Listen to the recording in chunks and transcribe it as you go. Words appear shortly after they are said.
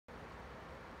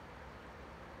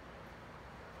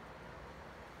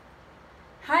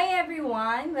Hi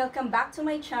everyone! Welcome back to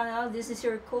my channel. This is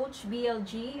your coach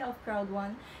BLG of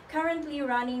Crowd1, currently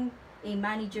running a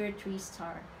manager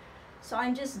 3-star. So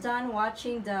I'm just done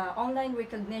watching the online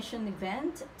recognition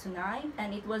event tonight,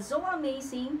 and it was so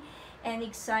amazing and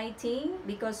exciting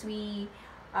because we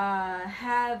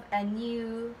have a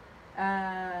new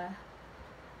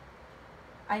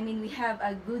we have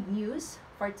a good news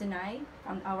for tonight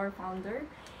from our founder,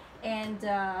 and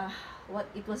what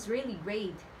it was really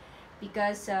great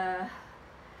because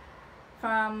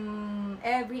from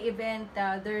every event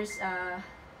there's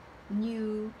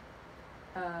new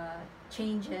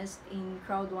changes in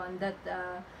Crowd1 that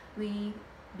we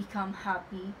become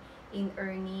happy in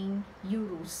earning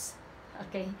euros.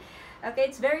 Okay,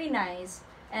 it's very nice,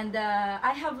 and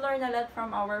I have learned a lot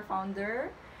from our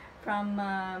founder, from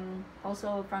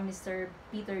also from Mr.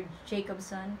 Peter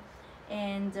Jacobson,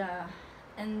 and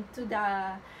to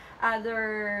the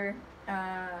other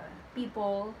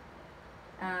people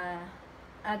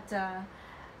at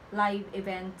live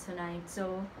event tonight.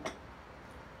 So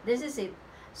this is it.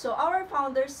 So our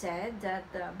founder said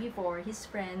that before, his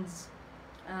friends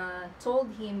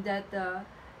told him that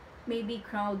maybe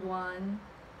Crowd1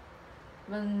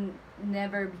 will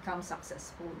never become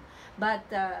successful, but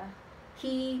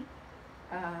he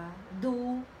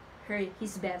do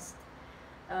his best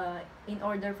in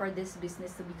order for this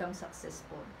business to become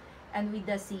successful, and with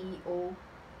the CEO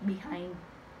behind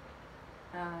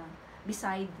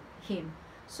beside him.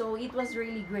 So it was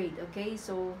really great. Okay,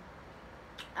 so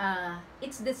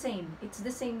it's the same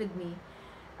with me.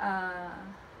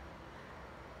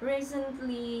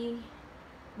 Recently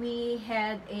we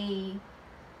had a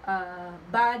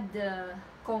bad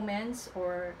comments,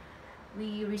 or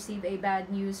we received a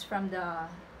bad news from the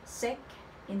SEC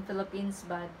in Philippines,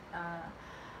 but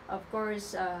of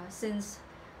course since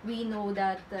we know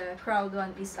that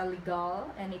Crowd1 is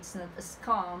illegal and it's not a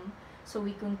scam, so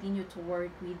we continue to work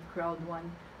with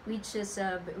Crowd1, which is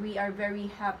we are very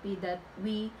happy that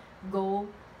we go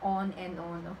on and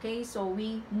on. Okay, so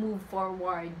we move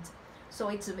forward. So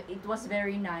it was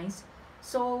very nice.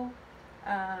 So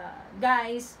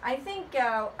guys, I think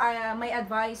my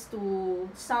advice to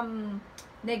some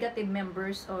negative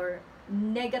members or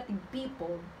negative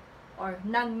people or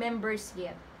non-members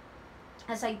yet,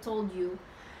 as I told you,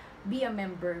 be a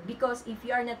member, because if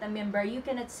you are not a member, you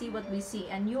cannot see what we see,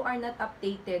 and you are not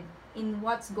updated in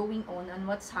what's going on and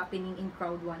what's happening in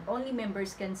Crowd1. Only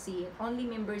members can see it. Only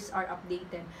members are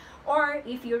updated. Or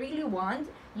if you really want,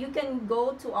 you can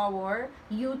go to our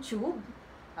YouTube,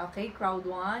 okay,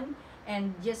 Crowd1,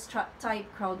 and just type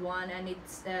Crowd1, and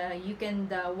it's you can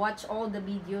watch all the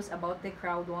videos about the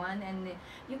Crowd1, and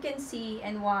you can see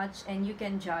and watch, and you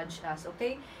can judge us.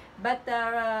 Okay, but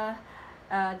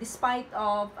despite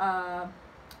of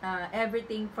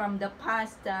everything from the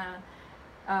past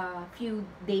few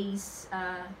days,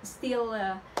 still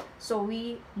so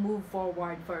we move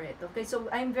forward for it. Okay, so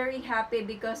I'm very happy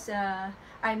because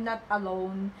I'm not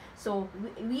alone. So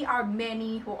we are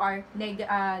many who are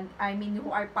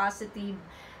who are positive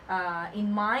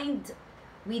in mind,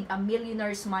 with a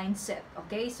millionaire's mindset.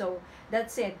 Okay, so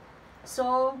that's it.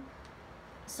 So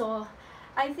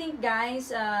I think,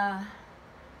 guys,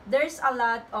 there's a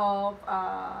lot of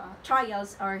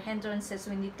trials or hindrances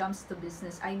when it comes to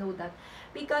business. I know that,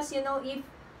 because if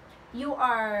you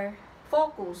are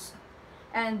focused,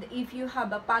 and if you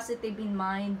have a positive in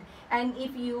mind, and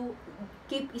if you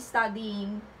keep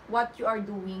studying what you are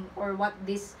doing, or why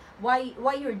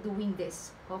you're doing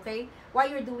this, okay, why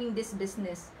you're doing this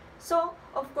business. So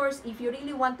of course, if you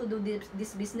really want to do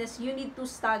this business, you need to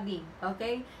study.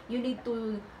 Okay, you need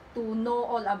to know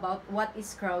all about what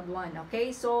is Crowd1.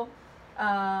 Okay, so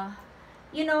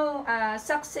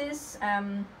success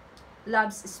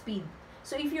loves speed.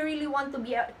 So if you really want to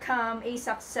become a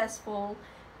successful,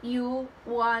 you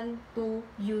want to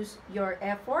use your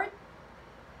effort,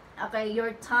 okay,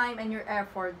 your time and your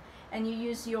effort, and you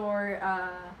use your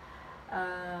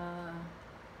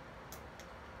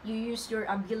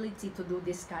ability to do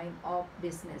this kind of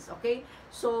business. Okay,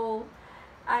 so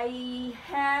I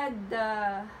had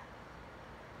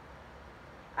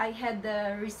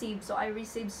received so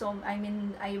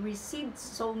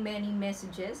many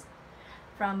messages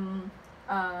from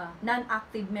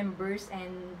non-active members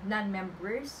and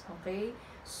non-members. Okay,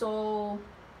 so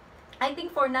I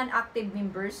think for non-active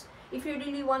members, if you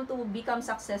really want to become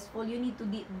successful, you need to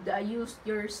use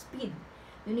your speed.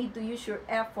 You need to use your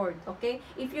effort. Okay,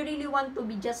 if you really want to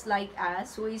be just like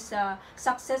us, who is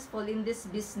successful in this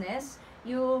business,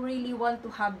 you really want to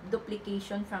have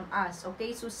duplication from us.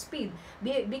 Okay, so speed,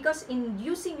 because in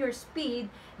using your speed,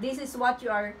 this is what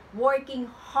you are working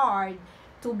hard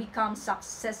to become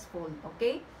successful,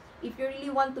 okay? If you really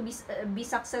want to be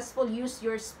successful, use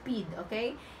your speed,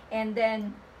 okay? And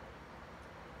then,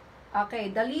 okay,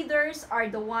 the leaders are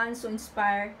the ones who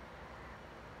inspire,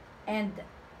 and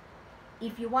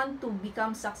if you want to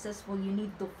become successful, you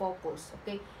need to focus,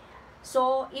 okay?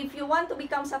 So if you want to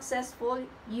become successful,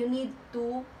 you need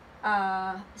to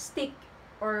stick,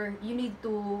 or you need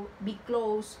to be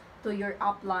close to your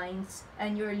uplines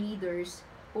and your leaders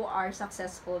who are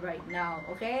successful right now,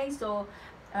 okay? So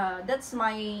that's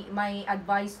my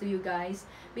advice to you guys,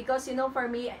 because you know, for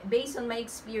me, based on my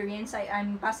experience,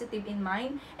 I'm positive in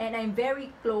mind, and I'm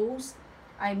very close.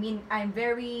 I mean, I'm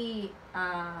very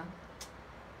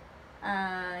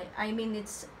I mean,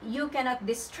 it's, you cannot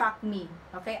distract me,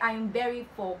 okay? I'm very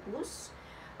focused.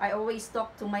 I always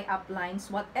talk to my uplines,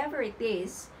 whatever it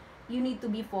is, you need to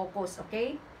be focused,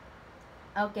 okay?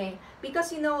 Okay,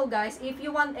 because you know, guys, if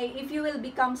you will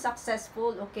become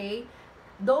successful, okay,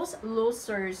 those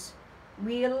losers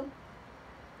will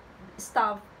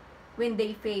stop when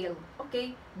they fail,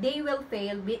 okay? They will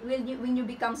fail when you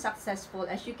become successful.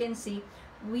 As you can see,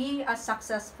 we are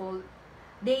successful.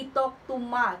 They talk too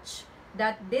much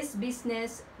that this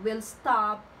business will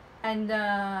stop, and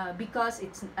because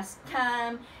it's a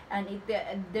scam, and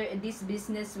this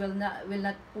business will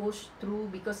not push through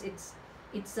because it's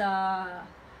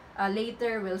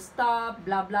later will stop,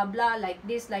 blah blah blah, like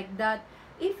this, like that.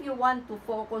 If you want to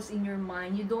focus in your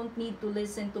mind, you don't need to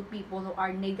listen to people who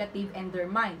are negative in their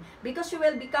mind, because you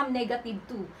will become negative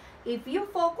too. If you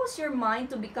focus your mind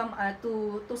to become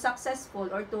to successful,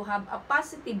 or to have a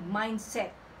positive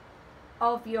mindset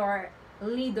of your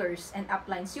leaders and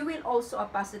uplines, you will also a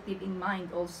positive in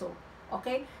mind also,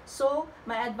 okay? So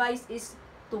my advice is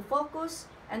to focus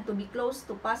and to be close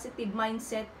to positive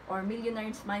mindset or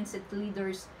millionaires mindset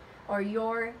leaders, or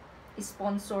your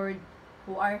sponsored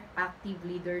who are active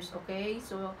leaders, okay?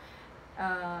 So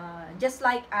just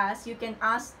like us, you can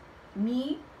ask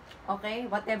me, okay,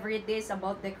 whatever it is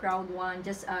about the crowd one,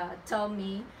 just tell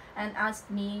me and ask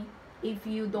me if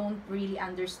you don't really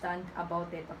understand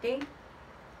about it, okay?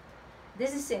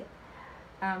 This is it.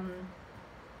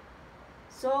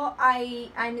 So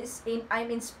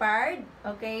I'm inspired,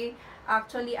 okay?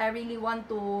 Actually, I really want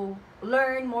to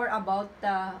learn more about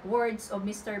the words of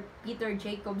Mr. Peter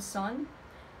Jacobson.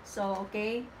 So,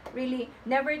 okay, really,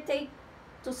 never take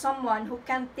to someone who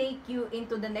can take you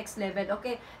into the next level,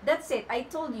 okay? That's it. I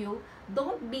told you,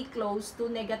 don't be close to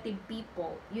negative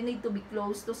people. You need to be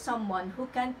close to someone who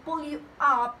can pull you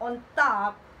up on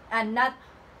top, and not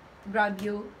grab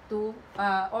you to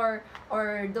or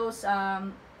those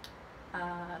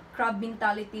crab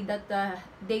mentality that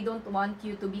they don't want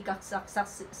you to be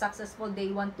successful. They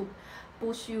want to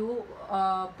push you,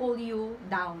 pull you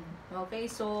down, okay?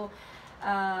 So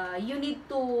you need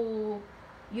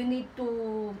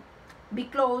to be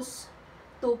close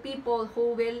to people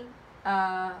who will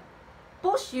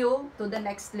push you to the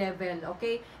next level,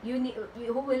 okay?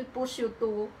 Who will push you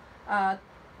to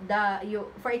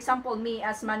for example, me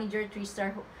as manager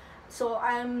 3-star, so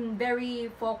I'm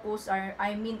very focused, or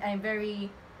I mean, I'm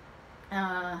very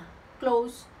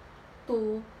close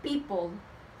to people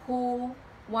who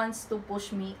wants to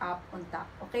push me up on top,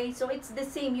 okay? So it's the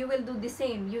same, you will do the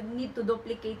same. You need to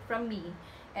duplicate from me,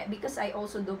 because I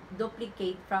also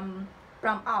duplicate from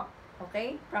up,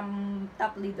 okay, from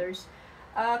top leaders,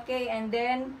 okay? And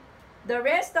then the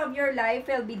rest of your life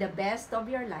will be the best of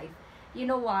your life. You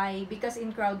know why? Because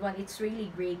in crowd one, it's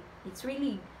really great. It's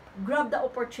really, grab the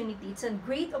opportunity. It's a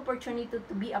great opportunity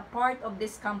to be a part of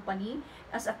this company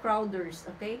as a crowders,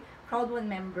 okay? Crowd one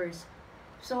members.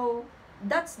 So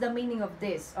that's the meaning of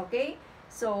this, okay?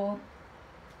 So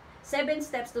 7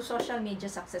 steps to social media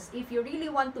success. If you really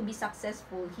want to be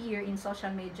successful here in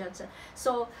social media,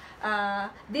 so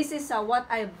this is what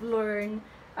I've learned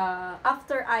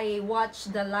after I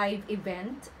watched the live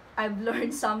event. I've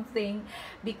learned something,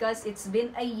 because it's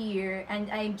been a year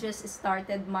and I just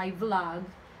started my vlog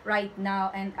right now,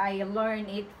 and I learned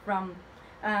it from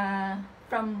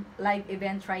live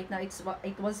event right now.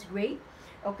 It was great,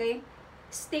 okay?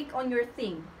 Stick on your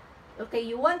thing, okay?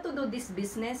 You want to do this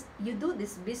business, you do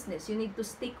this business. You need to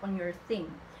stick on your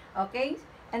thing, okay?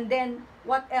 And then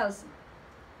what else?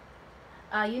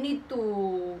 You need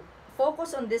to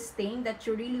focus on this thing that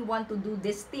you really want to do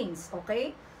these things,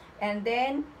 okay? And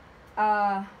then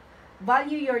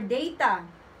value your data,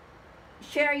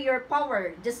 share your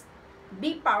power, just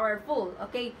be powerful,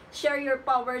 okay? Share your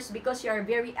powers, because you are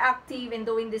very active in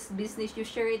doing this business. You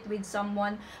share it with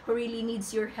someone who really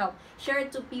needs your help. Share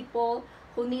it to people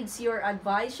who needs your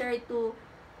advice. Share it to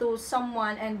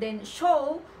someone, and then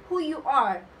show who you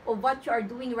are, of what you are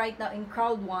doing right now in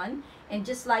Crowd One. And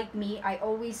just like me, I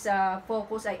always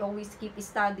focus, I always keep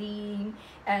studying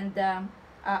and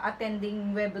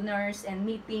attending webinars and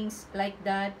meetings like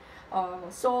that.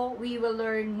 So we will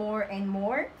learn more and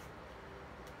more.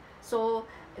 So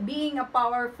being a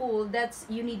powerful, that's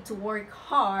you need to work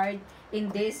hard in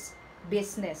this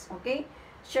business. Okay,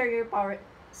 share your power,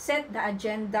 set the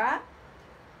agenda,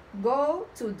 go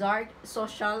to dark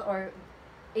social, or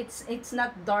it's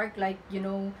not dark like, you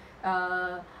know,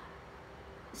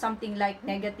 something like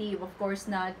negative, of course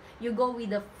not. You go with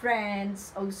the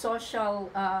friends or social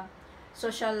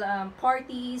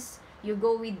parties. You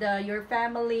go with your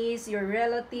families, your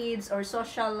relatives, or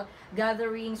social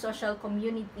gathering, social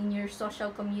community, in your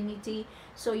social community.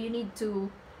 So you need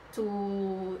to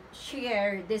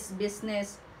share this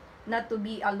business, not to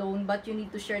be alone, but you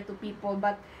need to share to people.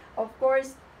 But of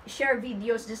course, share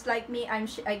videos just like me.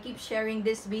 I keep sharing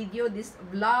this video, this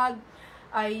vlog.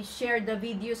 I share the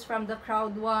videos from the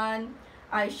Crowd One.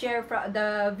 I share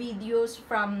the videos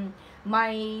from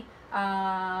my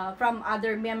from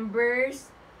other members.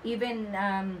 Even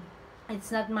it's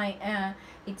not my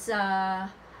it's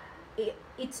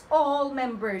all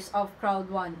members of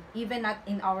Crowd One, even not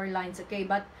in our lines. Okay,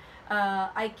 but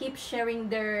I keep sharing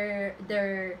their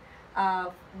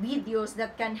videos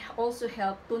that can also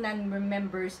help to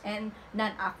non-members and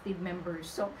non-active members.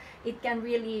 So it can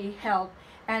really help,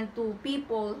 and to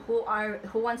people who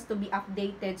wants to be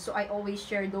updated. So I always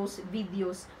share those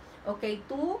videos, okay,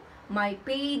 to my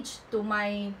page, to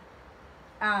my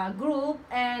group,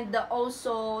 and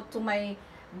also to my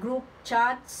group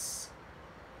chats.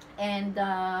 And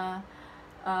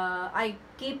I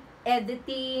keep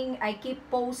editing, I keep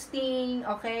posting.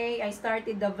 Okay, I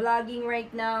started the vlogging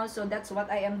right now, so that's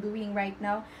what I am doing right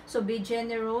now. So be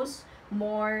generous,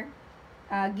 more,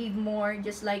 give more,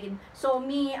 just like it. So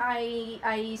me,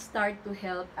 I start to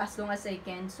help as long as I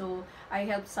can. So I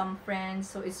help some friends,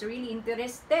 so it's really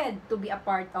interested to be a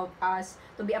part of us,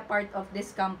 to be a part of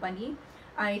this company.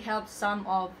 I help some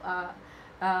of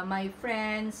my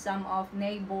friends, some of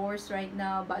neighbors right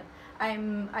now, but I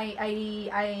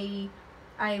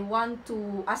want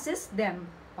to assist them.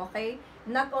 Okay,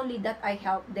 not only that I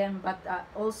help them, but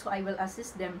also I will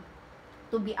assist them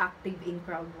to be active in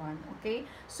Crowd One. Okay,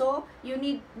 so you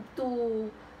need to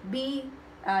be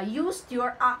use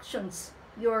your actions,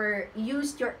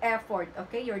 use your effort,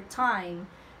 okay, your time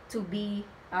to be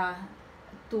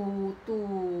to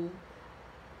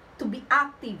to be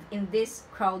active in this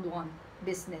Crowd One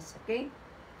business. Okay,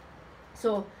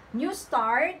 so new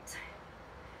start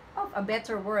of a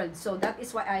better world. So that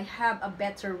is why I have a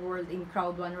better world in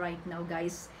Crowd One right now,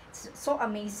 guys. It's so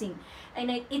amazing,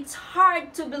 and it's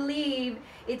hard to believe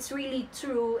it's really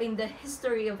true in the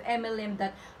history of MLM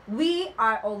that we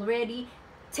are already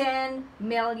 10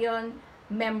 million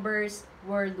members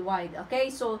worldwide. Okay,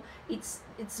 so it's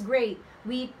great.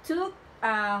 We took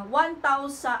 1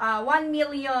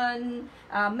 million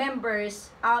members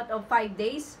out of 5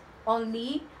 days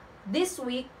only. This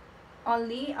week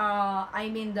only,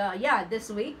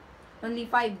 this week only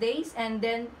 5 days, and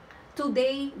then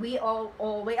today we are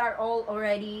all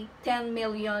already 10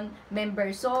 million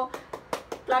members. So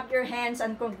clap your hands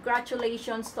and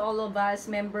congratulations to all of us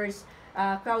members,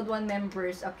 Crowd One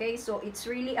members. Okay, so it's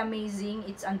really amazing,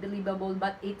 it's unbelievable,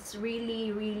 but it's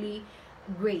really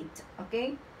great.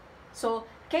 Okay, so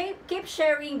keep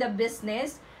sharing the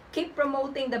business, keep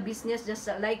promoting the business, just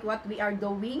like what we are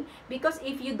doing. Because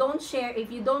if you don't share,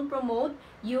 if you don't promote,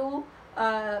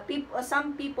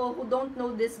 some people who don't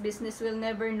know this business will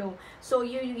never know. So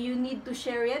you need to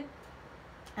share it.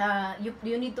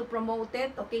 You need to promote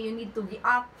it. Okay, you need to be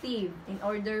active in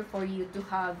order for you to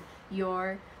have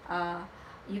your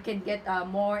you can get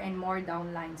more and more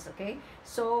downlines. Okay,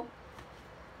 so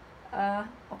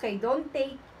okay, don't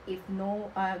take it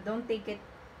no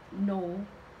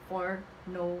for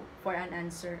an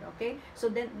answer. Okay, so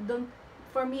then don't,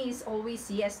 for me it's always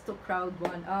yes to Crowd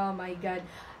One. Oh my god,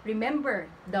 remember,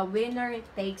 the winner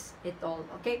takes it all.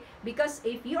 Okay, because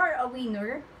if you are a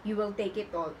winner, you will take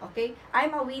it all. Okay,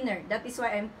 I'm a winner, that is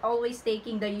why I'm always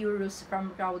taking the euros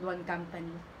from Crowd One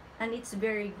company, and it's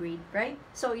very great, right?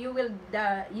 So you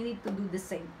need to do the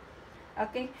same.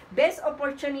 Okay, best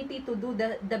opportunity to do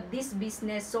this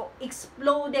business. So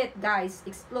explode it, guys,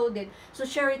 explode it. So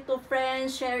share it to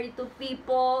friends, share it to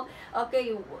people.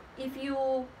 Okay, if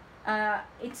you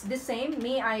it's the same,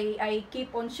 me, I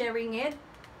keep on sharing it,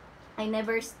 I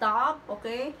never stop.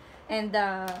 Okay, and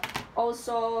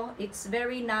also it's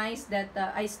very nice that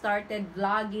I started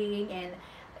vlogging, and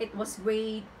it was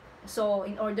great. So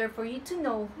in order for you to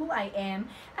know who I am,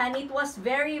 and it was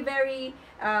very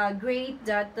great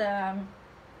that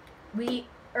we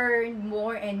earn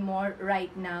more and more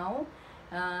right now.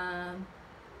 Um,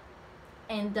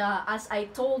 and as I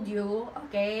told you,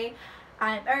 okay,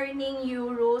 I'm earning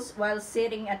euros while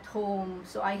sitting at home.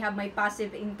 So I have my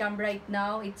passive income right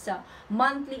now. It's a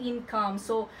monthly income.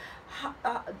 So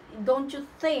don't you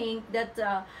think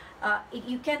that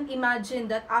you can imagine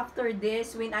that after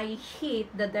this, when I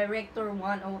hit the director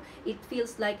one, oh, it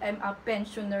feels like I'm a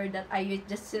pensioner, that I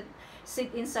just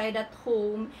sit inside at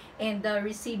home and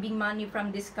receiving money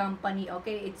from this company.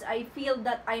 Okay, it's, I feel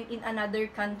that I'm in another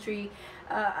country.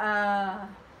 uh,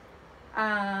 uh,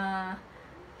 uh,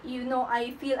 you know,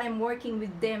 I feel I'm working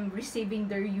with them, receiving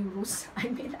their euros. I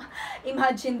mean,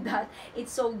 imagine that.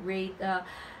 It's so great.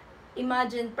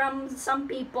 Imagine from some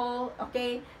people,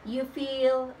 okay, you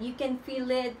can feel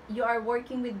it. You are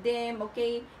working with them,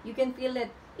 okay, you can feel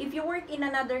it. If you work in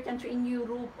another country in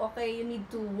Europe, okay, you need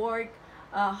to work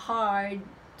hard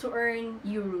to earn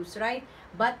euros, right?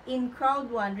 But in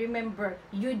Crowd One, remember,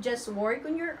 you just work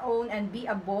on your own and be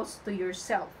a boss to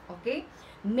yourself, okay?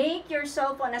 Make your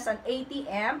cell phone as an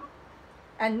ATM,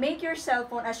 and make your cell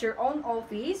phone as your own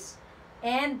office,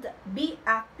 and be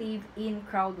active in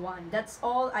Crowd One. That's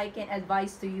all I can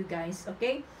advise to you guys,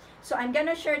 okay? So I'm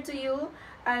gonna share to you.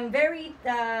 I'm very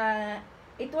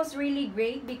it was really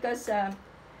great because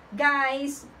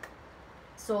guys,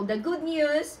 so the good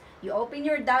news, you open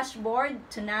your dashboard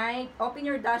tonight, open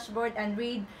your dashboard and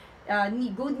read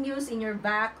good news in your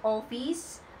back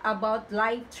office about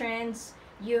live trends.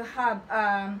 You have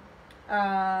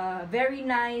very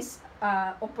nice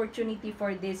opportunity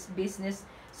for this business.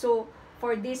 So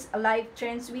for this live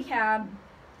trends, we have,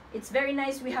 it's very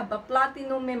nice. We have a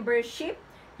platinum membership,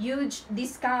 huge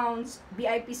discounts,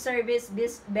 VIP service,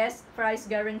 best price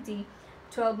guarantee,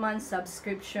 12 months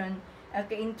subscription.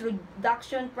 Okay,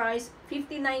 introduction price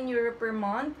 59 euro per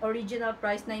month, original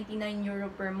price 99 euro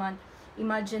per month.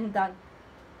 Imagine that.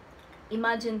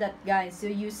 Imagine that, guys. So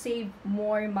you save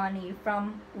more money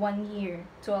from 1 year,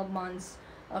 12 months.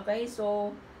 Okay,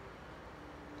 so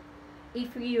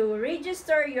if you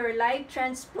register your Live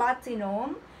Trends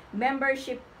Platinum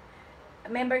membership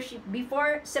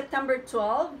before September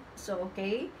 12, so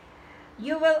okay,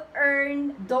 you will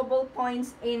earn double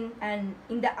points in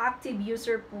the active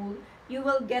user pool. You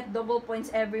will get double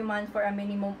points every month for a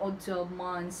minimum of 12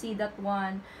 months. See that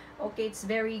one? Okay, it's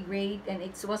very great, and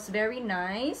it was very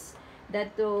nice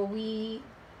that we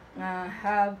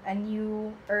have a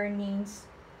new earnings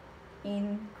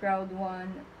in Crowd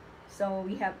One. So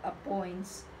we have a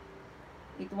points.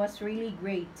 It was really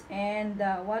great. And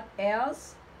what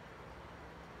else?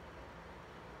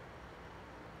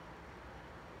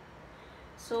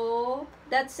 So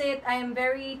that's it. I am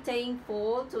very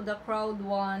thankful to the Crowd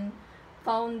One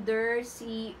founder,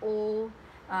 CEO,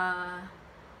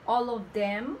 all of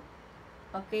them.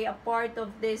 Okay, a part of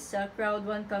this Crowd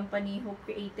One company who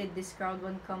created this Crowd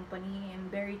One company. I'm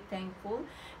very thankful.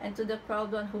 And to the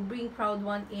Crowd One who bring Crowd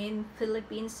One in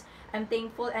Philippines, I'm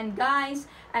thankful. And guys,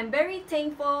 I'm very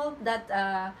thankful that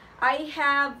I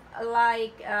have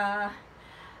like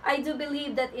I do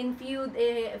believe that in 2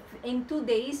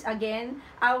 days again,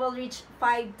 I will reach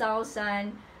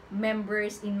 5,000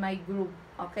 members in my group.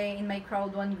 Okay, in my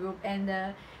Crowd One group. And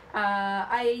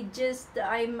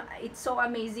it's so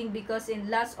amazing because in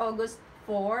last August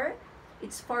 4,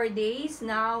 it's 4 days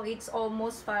now, it's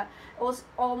almost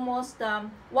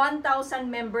 1,000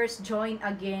 members join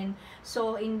again.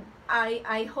 So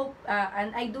I hope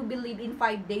and I do believe in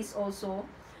 5 days also,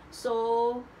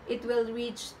 so it will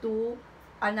reach to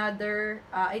another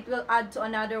it will add to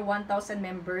another 1,000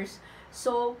 members.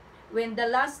 So when the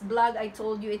last vlog I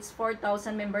told you it's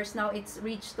 4,000 members, now it's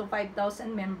reached to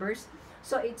 5,000 members.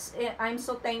 So it's I'm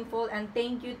so thankful, and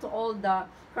thank you to all the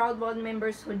Crowd One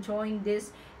members who joined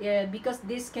this, because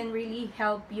this can really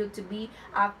help you to be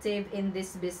active in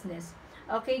this business.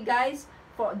 Okay guys,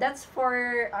 that's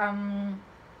for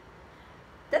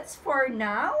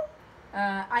now.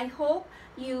 I hope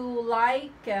you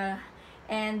like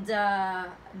and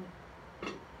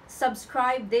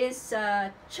subscribe this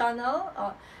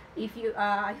channel. If you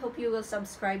I hope you will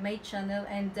subscribe my channel,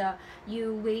 and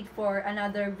you wait for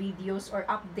another videos or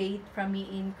update from me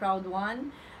in Crowd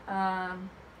One.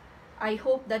 I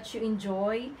hope that you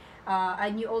enjoy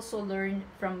and you also learn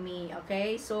from me.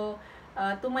 Okay, so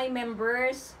to my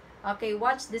members, okay,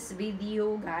 watch this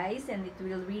video guys, and it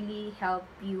will really help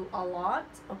you a lot.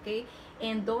 Okay,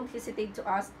 and don't hesitate to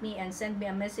ask me and send me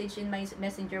a message in my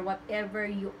messenger, whatever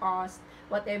you ask,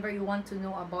 whatever you want to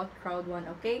know about Crowd One.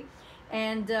 Okay,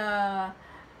 and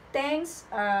thanks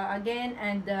again,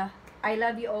 and I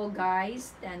love you all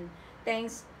guys, and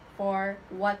thanks for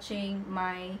watching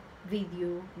my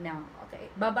video now. Okay,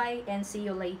 bye bye and see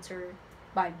you later.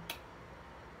 Bye.